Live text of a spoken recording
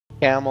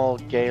Camel,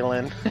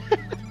 Galland.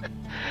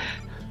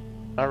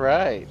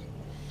 Alright.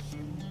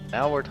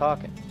 Now we're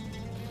talking.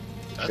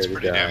 That's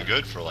pretty damn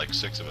good for like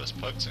 6 of us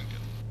PUG syncing.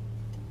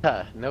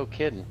 Huh, no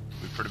kidding.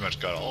 We pretty much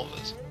got all of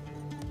this.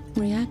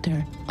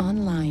 Reactor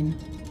online.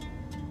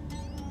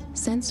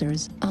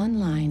 Sensors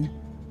online.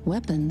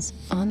 Weapons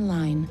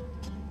online.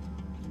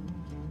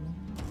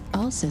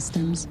 All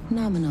systems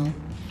nominal.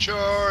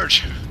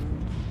 Charge!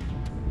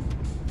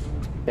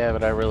 Yeah,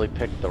 but I really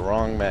picked the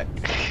wrong mech.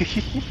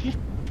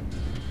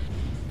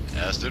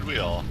 As did we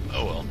all.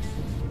 Oh well.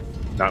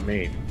 Not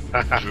me.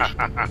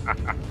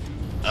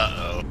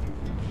 Uh-oh.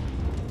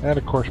 And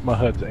of course my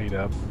HUD's 8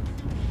 up.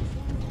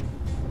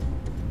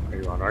 Are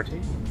you on our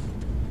team?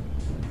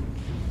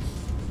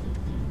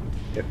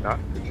 If not,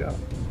 good job.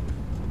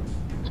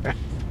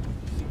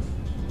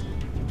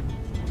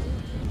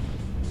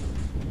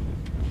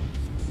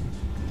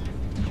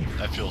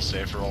 I feel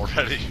safer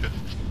already.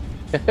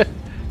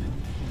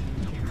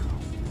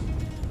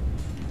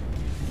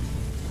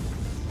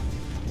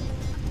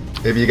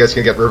 Maybe you guys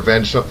can get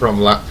revenge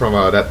from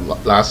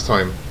that last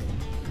time.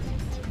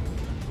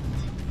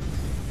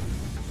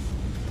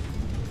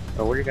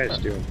 Oh, what are you guys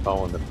doing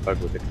following the PUG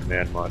with the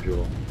command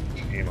module?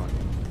 Shame on you.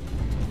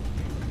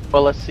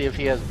 Well, let's see if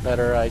he has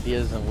better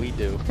ideas than we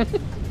do.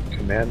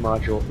 Command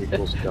module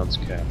equals dunce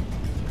cap.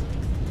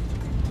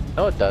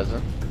 No, it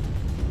doesn't.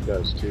 It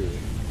does too.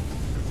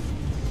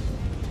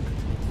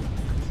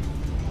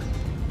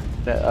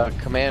 The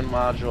command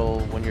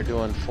module, when you're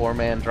doing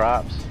 4-man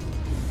drops,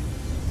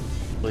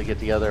 you get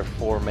the other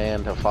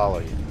 4-man to follow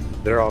you.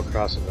 They're all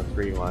crossing the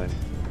 3 line,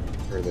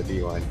 or the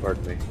D line,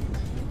 pardon me.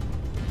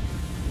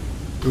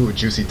 Ooh,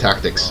 juicy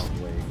tactics.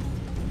 Wrong way.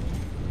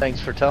 Thanks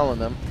for telling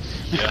them.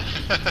 Yeah.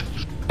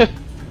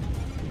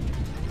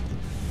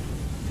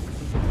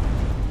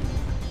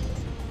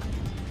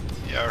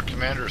 Yeah, our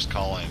commander's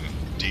calling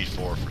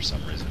D4 for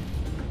some reason.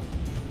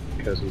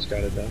 Because he's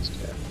got a dunce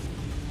cap.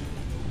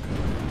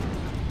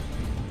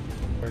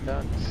 We're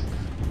done.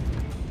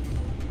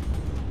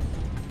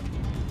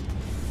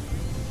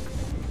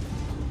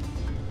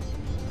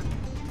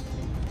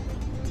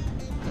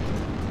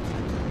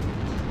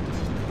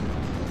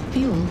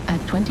 Fuel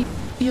at 20.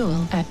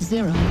 Fuel at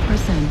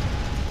 0%.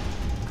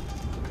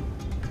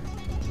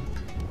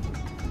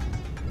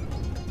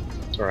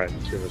 It's alright,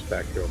 the 2 of us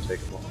back here will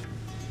take them all.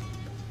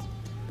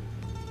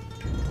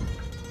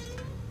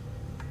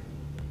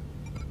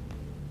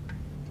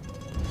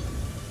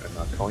 I'm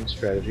not calling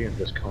strategy, I'm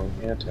just calling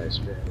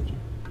anti-strategy.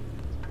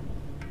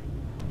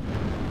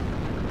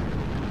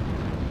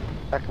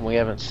 How come we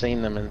haven't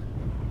seen them in...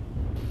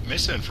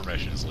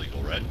 Misinformation is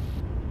legal, right?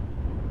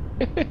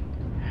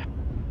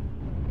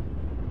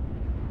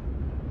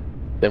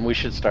 Then we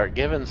should start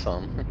giving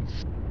some.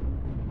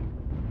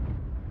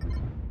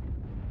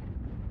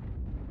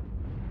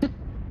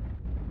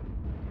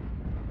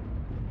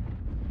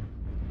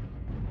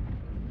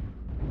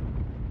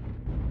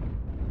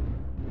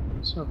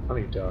 It's not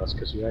funny, DOS,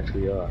 because you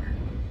actually are.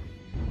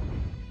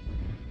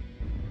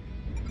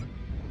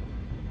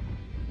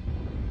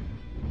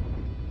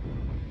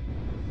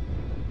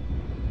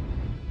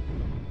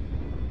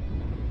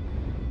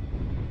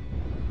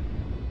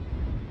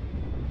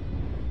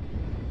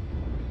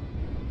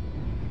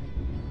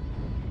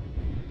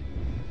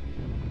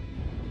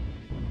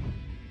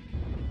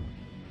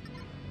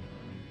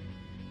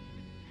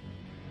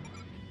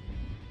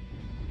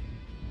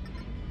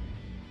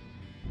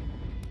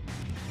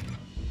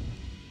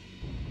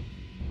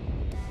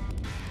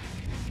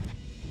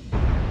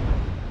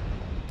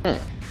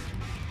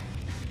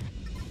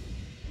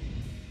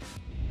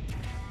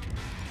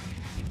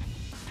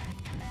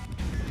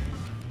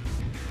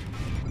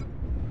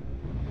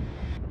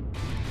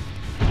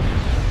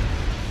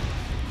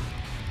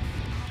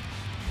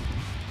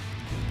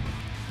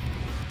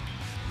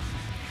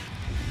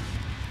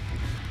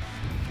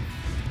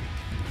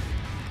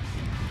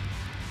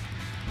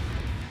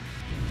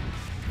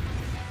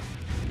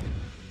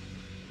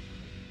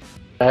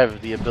 I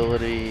have the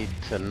ability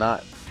to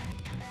not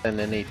send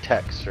any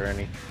text or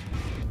any...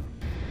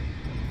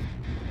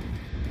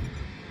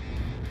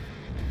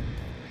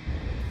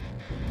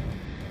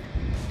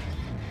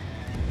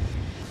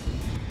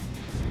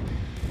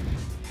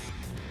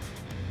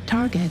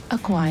 Target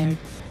acquired.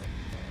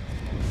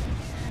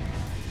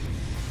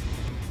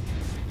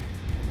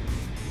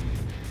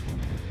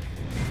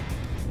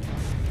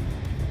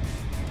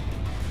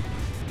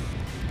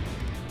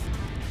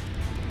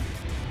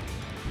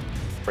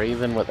 or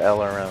even with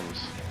LRMs.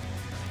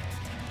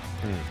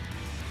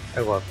 I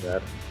love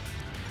that.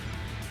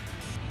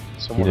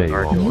 Someone Yeah, in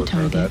our you New guild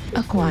wrote that target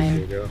just acquired.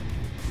 days ago.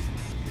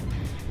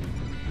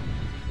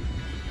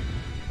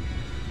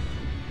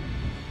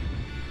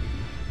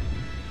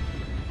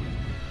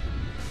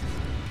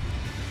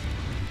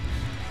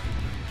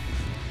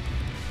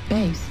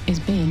 Base is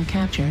being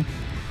captured.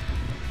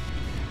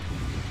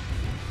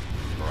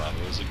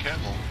 Bravo's a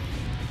camel.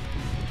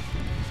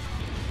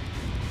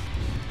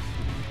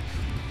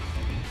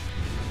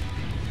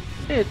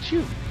 It's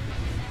you.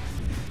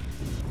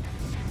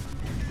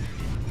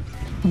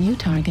 New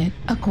target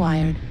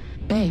acquired.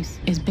 Base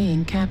is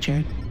being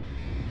captured.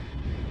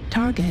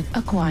 Target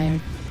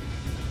acquired.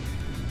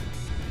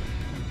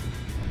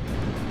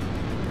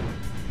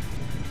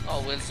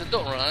 Oh, Winston,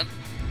 don't run.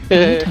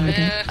 New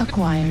target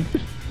acquired.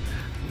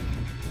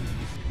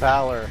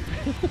 Valor.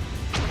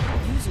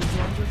 User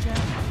joined your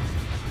channel.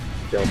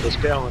 Delta's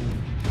Galland.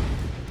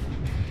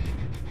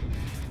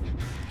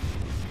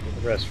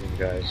 The restroom,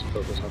 guys.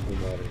 Focus on who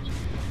matters.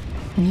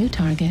 New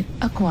target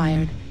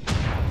acquired.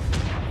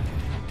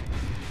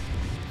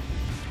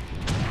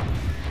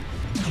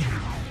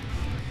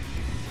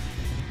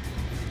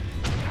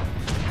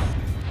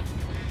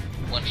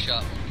 One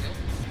shot, one kill.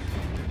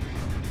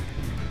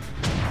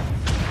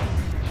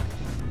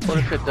 What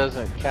if it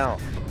doesn't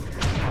count?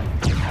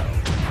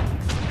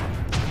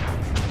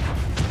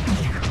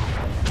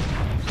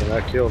 So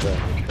that kill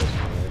damage, right?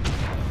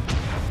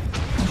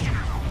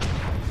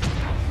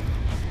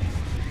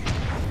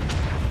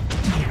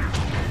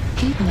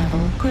 Heat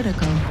level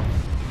critical.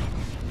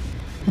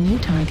 New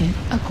target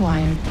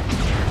acquired.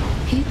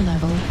 Heat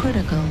level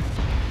critical.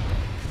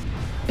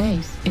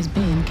 Base is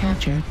being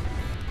captured.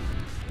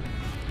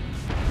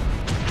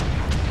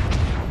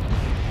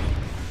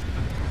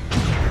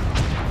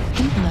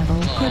 Heat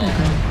level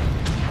critical.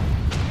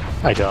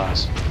 Hi,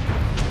 DOS.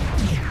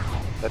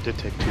 That did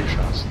take 2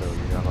 shots, though.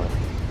 You got like.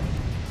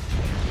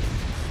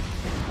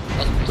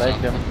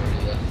 Legged him.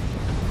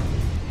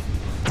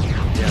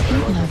 Yeah,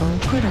 Heat level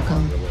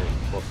critical.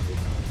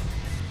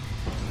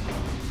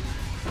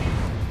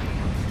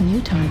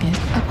 New target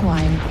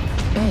acquired.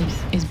 Base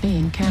is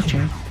being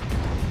captured.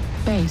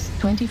 Base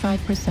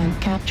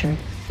 25% captured.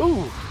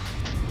 Ooh.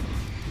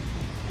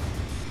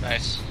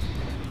 Nice.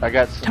 I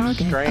got some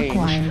Target strange.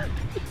 acquired.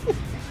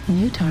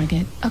 New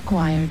target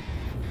acquired.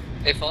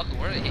 Hey, Falcon,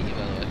 where did I hit you,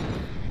 by the way?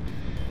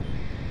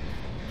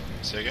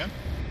 Say again?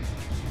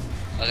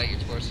 I got your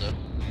torso.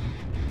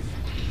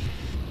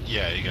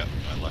 Yeah, you got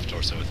my left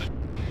torso, I think.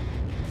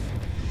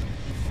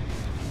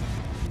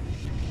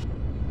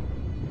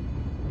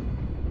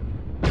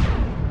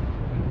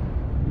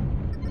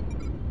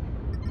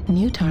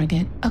 New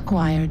target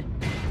acquired.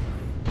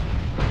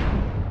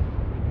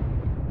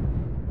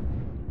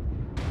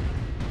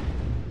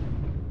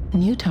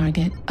 New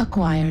target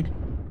acquired.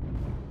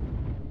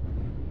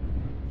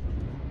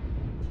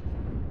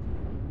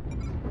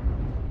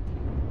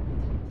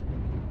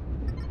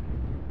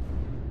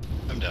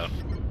 I'm down.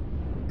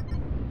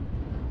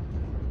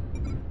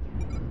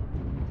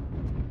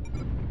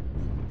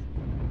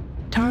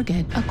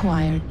 Target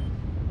acquired.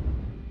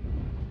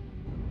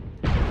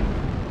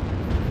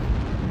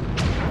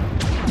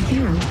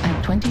 Fuel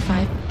at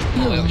 25.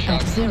 Fuel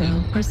at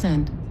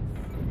 0%.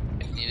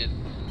 If needed.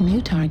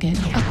 New target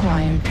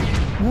acquired.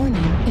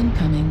 Warning,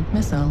 incoming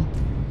missile.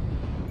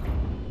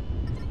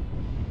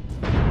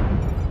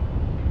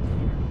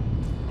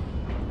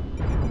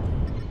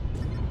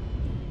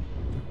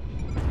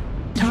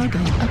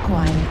 Target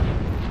acquired.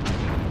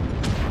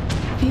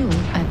 Fuel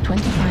at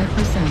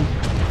 25%.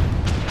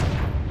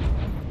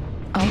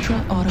 Ultra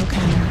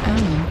autocannon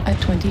ammo at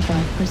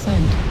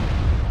 25%.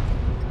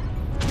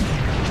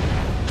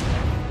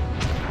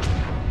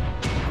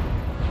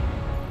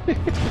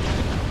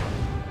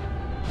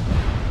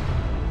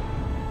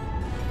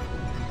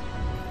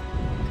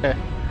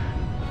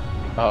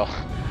 Oh.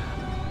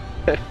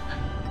 There's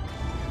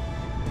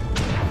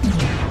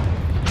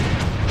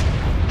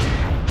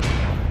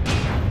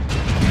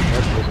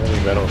only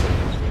metal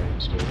things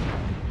range, too.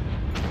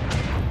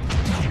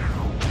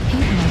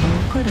 Heat level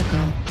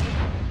critical.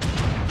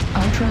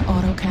 Ultra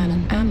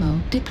autocannon ammo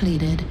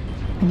depleted.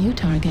 New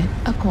target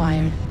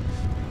acquired.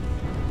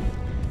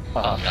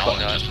 Galland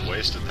God. just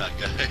wasted that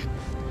guy.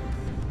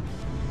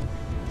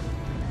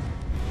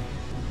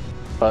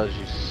 Buzz,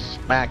 you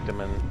smacked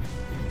him in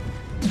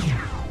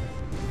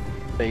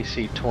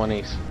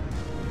AC-20s.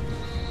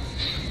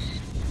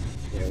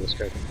 Yeah, this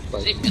guy can Is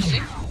fight. he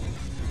missing?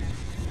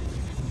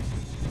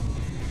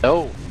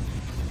 No.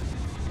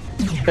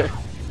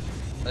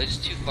 Oh, he's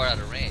just too far out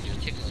of range. You're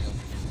tickling him.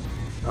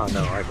 Oh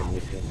no, I can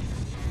meet him.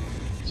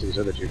 So these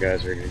other 2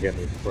 guys are gonna get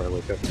me before I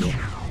wake up again.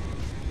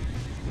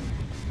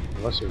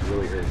 Unless it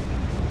really hurt.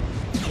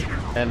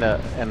 And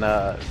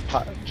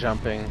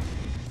jumping.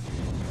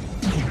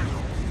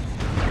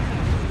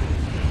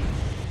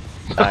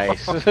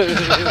 Nice.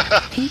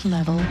 Heat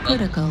level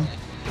critical.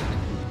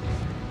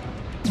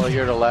 Well,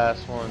 you're the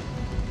last one.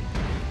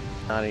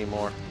 Not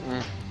anymore.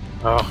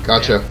 Oh,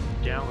 Gotcha. man.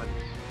 Galland.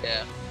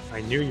 Yeah. I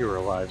knew you were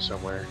alive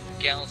somewhere.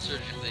 Galland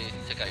surgically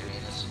took out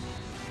Uranus.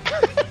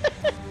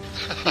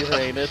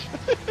 Uranus.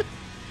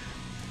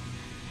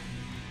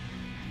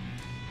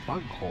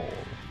 Bug hole.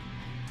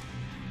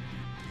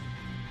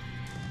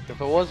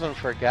 If it wasn't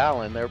for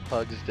Galland, their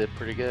pugs did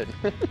pretty good.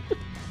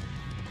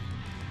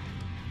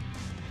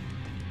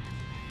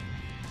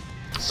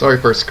 Sorry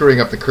for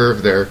screwing up the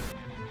curve there.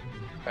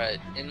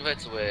 Alright,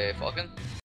 invites away, Falcon.